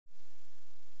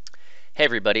Hey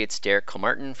everybody, it's Derek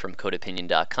Colmartin from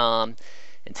CodeOpinion.com,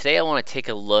 and today I want to take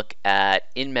a look at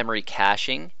in-memory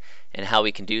caching and how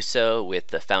we can do so with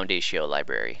the Foundatio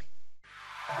library.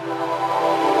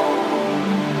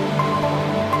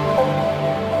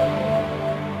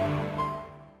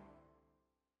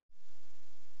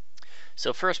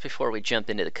 So first, before we jump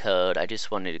into the code, I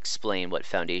just wanted to explain what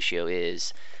Foundatio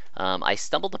is. I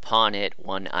stumbled upon it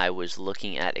when I was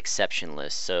looking at exception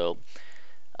lists. So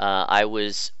I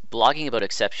was blogging about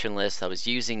exception lists. I was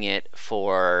using it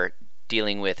for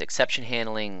dealing with exception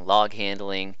handling, log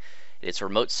handling. It's a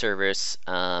remote service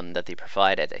that they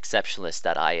provide at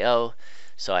exceptionlist.io.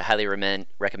 So I highly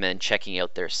recommend checking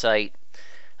out their site.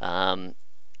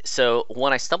 So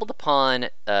when I stumbled upon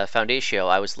Foundatio,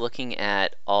 I was looking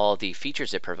at all the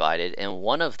features it provided, and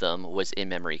one of them was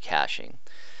in-memory caching.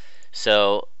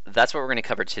 So that's what we're going to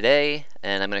cover today,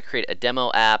 and I'm going to create a demo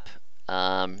app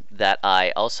that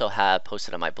I also have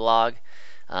posted on my blog,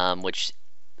 which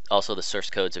also the source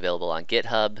code's available on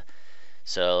GitHub.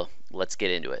 So let's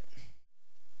get into it.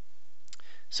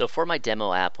 So for my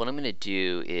demo app, what I'm going to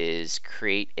do is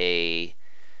create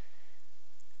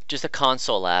just a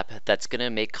console app that's going to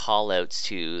make callouts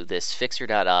to this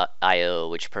fixer.io,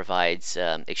 which provides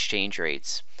exchange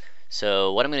rates.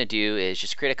 So what I'm going to do is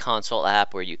just create a console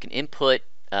app where you can input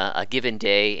a given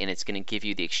day, and it's going to give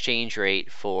you the exchange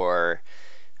rate for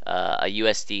a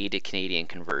USD to Canadian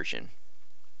conversion.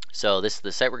 So this is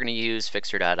the site we're going to use,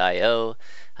 fixer.io. You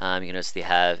can notice they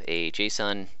have a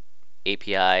JSON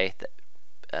API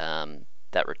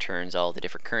that returns all the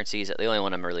different currencies. The only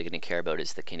one I'm really going to care about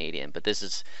is the Canadian, but this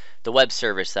is the web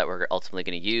service that we're ultimately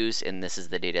going to use, and this is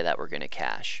the data that we're going to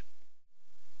cache.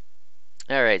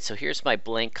 Alright, so here's my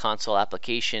blank console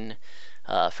application.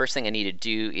 First thing I need to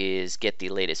do is get the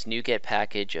latest NuGet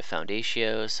package of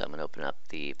Foundatio. So I'm going to open up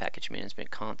the package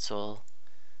management console,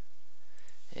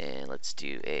 and let's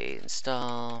do a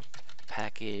install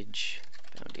package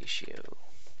Foundatio.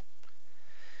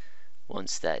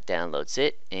 Once that downloads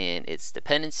it and its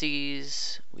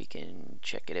dependencies, we can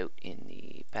check it out in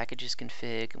the packages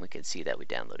config, and we can see that we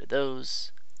downloaded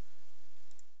those.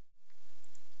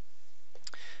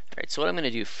 Alright, so what I'm going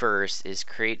to do first is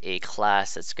create a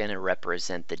class that's going to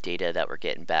represent the data that we're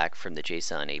getting back from the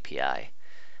JSON API,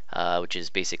 which is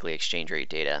basically exchange rate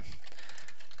data.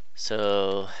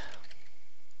 So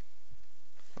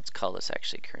let's call this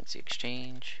actually currency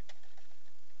exchange.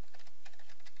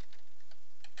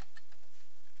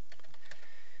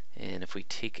 And if we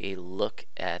take a look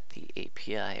at the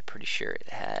API, I'm pretty sure it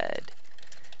had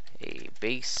a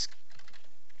base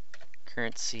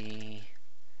currency,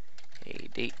 a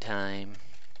date time,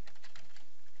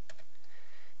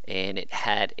 and it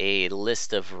had a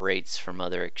list of rates from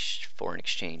other foreign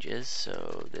exchanges.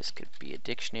 So this could be a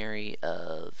dictionary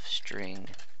of string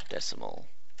decimal.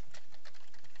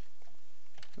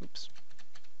 Oops.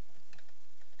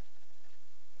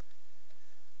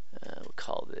 We'll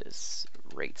call this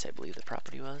rates, I believe the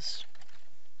property was.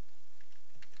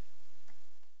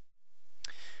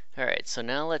 Alright, so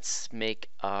now let's make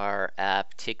our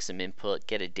app take some input,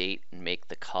 get a date, and make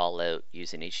the call out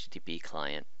using HTTP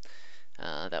client.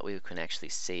 That way we can actually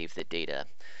save the data.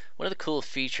 One of the cool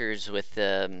features with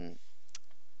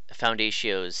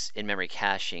Foundatio's in-memory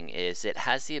caching is it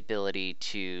has the ability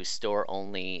to store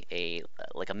only a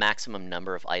maximum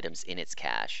number of items in its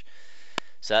cache.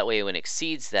 So that way when it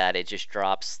exceeds that, it just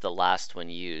drops the last one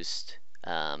used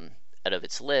out of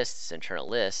its list, its internal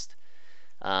list,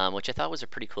 which I thought was a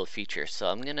pretty cool feature. So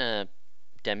I'm going to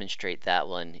demonstrate that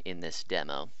one in this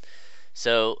demo.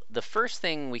 So the first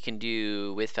thing we can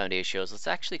do with Foundatio is let's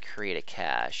actually create a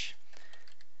cache.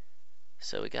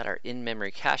 So we got our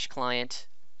in-memory cache client,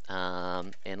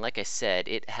 and like I said,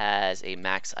 it has a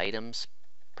max items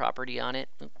property on it.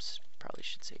 Oops, probably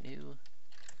should say new.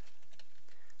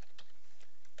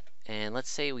 And let's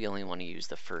say we only want to use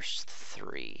the first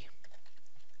 3.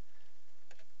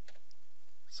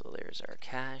 So there's our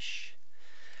cache.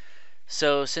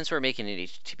 So since we're making an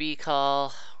HTTP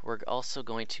call, we're also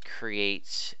going to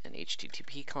create an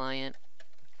HTTP client.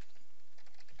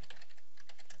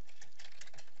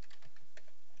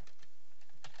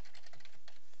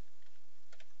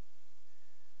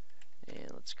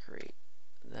 And let's create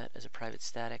that as a private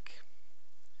static.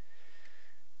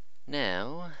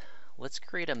 Now, let's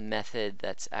create a method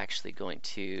that's actually going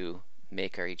to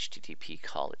make our HTTP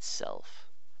call itself.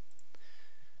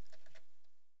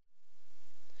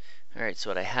 Alright, so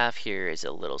what I have here is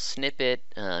a little snippet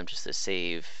just to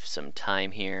save some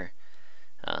time here.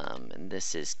 And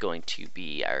this is going to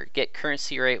be our get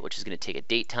currency rate, which is going to take a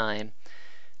date time.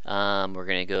 We're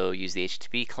going to go use the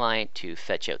HTTP client to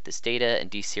fetch out this data and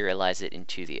deserialize it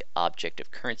into the object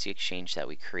of currency exchange that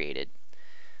we created.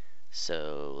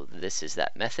 So this is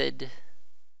that method.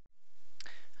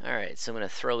 Alright, so I'm going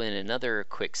to throw in another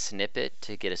quick snippet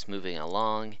to get us moving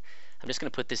along. I'm just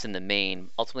going to put this in the main.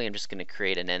 Ultimately, I'm just going to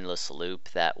create an endless loop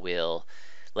that will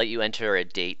let you enter a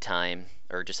date time,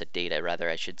 or just a data rather,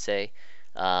 I should say,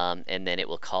 and then it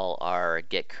will call our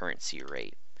get currency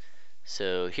rate.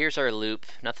 So here's our loop,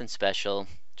 nothing special.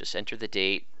 Just enter the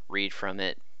date, read from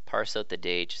it, parse out the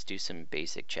date, just do some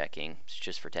basic checking. It's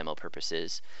just for demo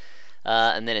purposes.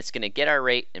 And then it's going to get our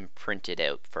rate and print it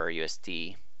out for our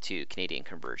USD to Canadian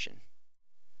conversion.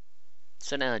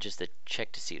 So now just to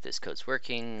check to see if this code's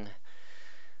working,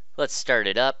 let's start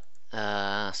it up.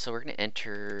 So we're going to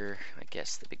enter, I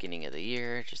guess, the beginning of the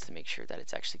year just to make sure that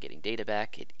it's actually getting data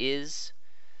back. It is,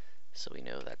 so we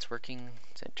know that's working.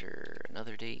 Let's enter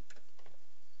another date.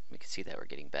 We can see that we're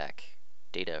getting back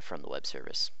data from the web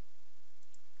service.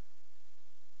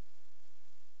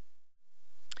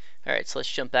 Alright, so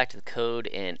let's jump back to the code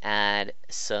and add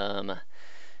some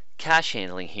cache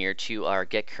handling here to our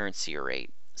get currency rate.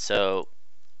 So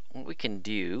what we can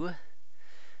do,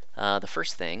 the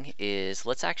first thing is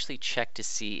let's actually check to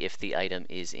see if the item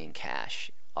is in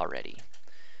cache already,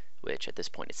 which at this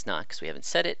point it's not because we haven't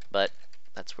set it, but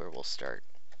that's where we'll start.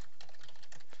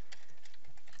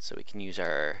 So we can use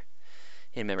our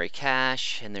in-memory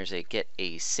cache, and there's a get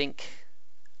async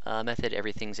method.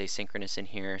 Everything's asynchronous in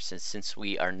here. Since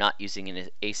we are not using an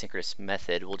asynchronous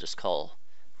method, we'll just call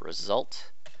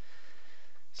result.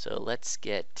 So let's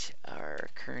get our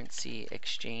currency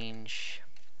exchange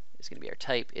is going to be our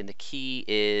type, and the key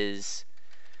is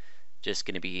just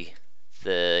going to be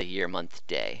the year, month,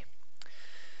 day.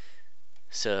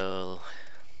 So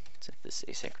since this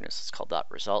is asynchronous, let's call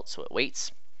 .result, so it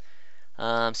waits.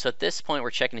 So at this point,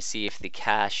 we're checking to see if the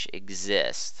cache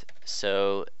exists.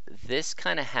 So this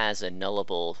kind of has a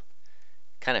nullable,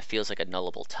 kind of feels like a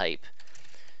nullable type.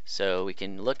 So we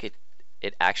can look at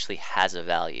it actually has a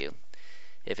value.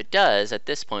 If it does, at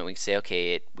this point we can say,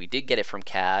 okay, we did get it from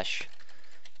cache.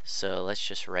 So let's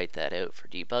just write that out for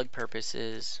debug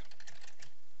purposes.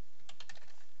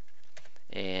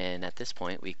 And at this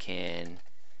point we can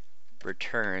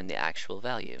return the actual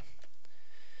value.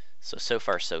 So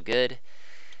far so good.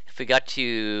 If we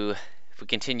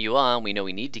continue on, we know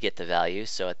we need to get the value.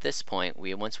 So at this point,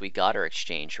 once we got our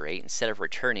exchange rate, instead of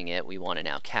returning it, we want to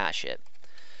now cache it.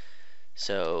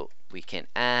 So we can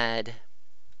add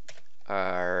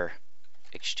our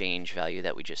exchange value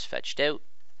that we just fetched out.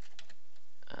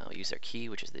 I'll use our key,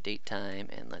 which is the date time,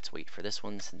 and let's wait for this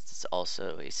one since it's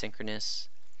also asynchronous.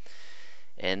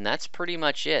 And that's pretty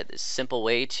much it. It's a simple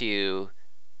way to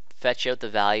fetch out the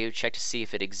value, check to see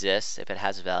if it exists, if it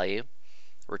has value,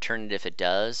 return it if it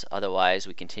does. Otherwise,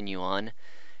 we continue on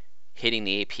hitting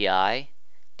the API,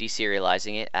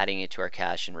 deserializing it, adding it to our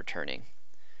cache, and returning.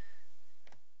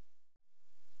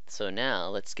 So now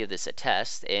let's give this a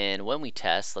test, and when we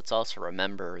test, let's also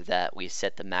remember that we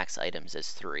set the max items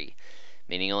as 3,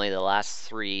 meaning only the last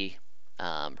 3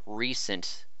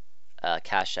 recent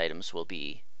cached items will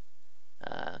be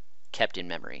kept in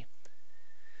memory.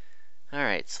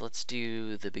 Alright, so let's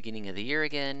do the beginning of the year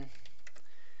again.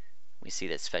 We see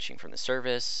that's fetching from the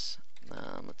service.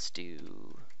 Let's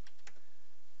do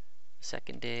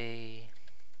second day,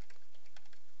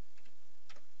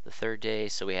 the third day.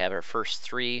 So we have our first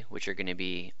 3, which are going to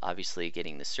be obviously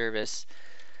getting the service.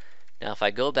 Now if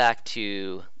I go back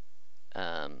to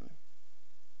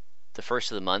the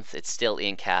first of the month, it's still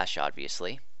in cache,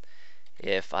 obviously.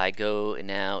 If I go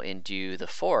now and do the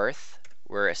 4th,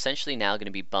 we're essentially now going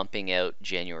to be bumping out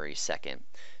January 2nd.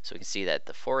 So we can see that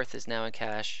the 4th is now in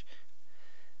cache.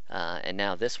 And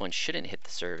now this one shouldn't hit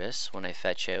the service when I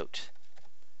fetch out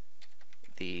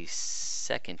the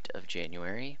 2nd of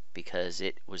January because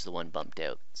it was the one bumped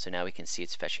out. So now we can see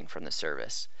it's fetching from the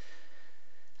service.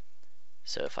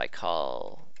 So if I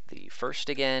call the 1st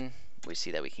again, we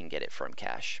see that we can get it from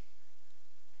cache.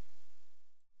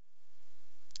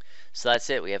 So that's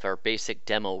it. We have our basic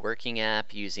demo working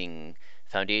app using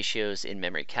Foundatio's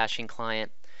in-memory caching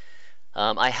client.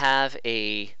 I have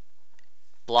a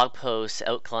blog post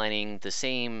outlining the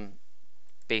same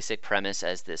basic premise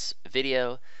as this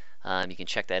video. You can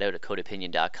check that out at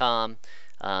codeopinion.com.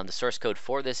 The source code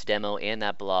for this demo and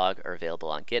that blog are available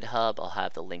on GitHub. I'll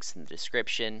have the links in the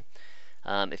description.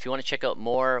 If you want to check out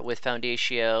more with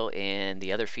Foundatio and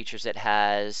the other features it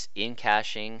has in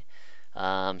caching,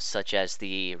 such as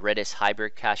the Redis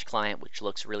hybrid cache client, which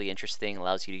looks really interesting,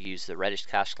 allows you to use the Redis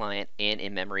cache client and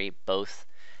in-memory both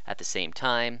at the same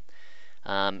time.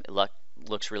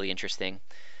 Looks really interesting.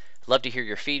 Love to hear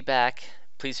your feedback.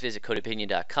 please visit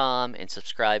codeopinion.com and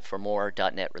subscribe for more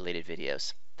 .NET related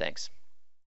videos. Thanks.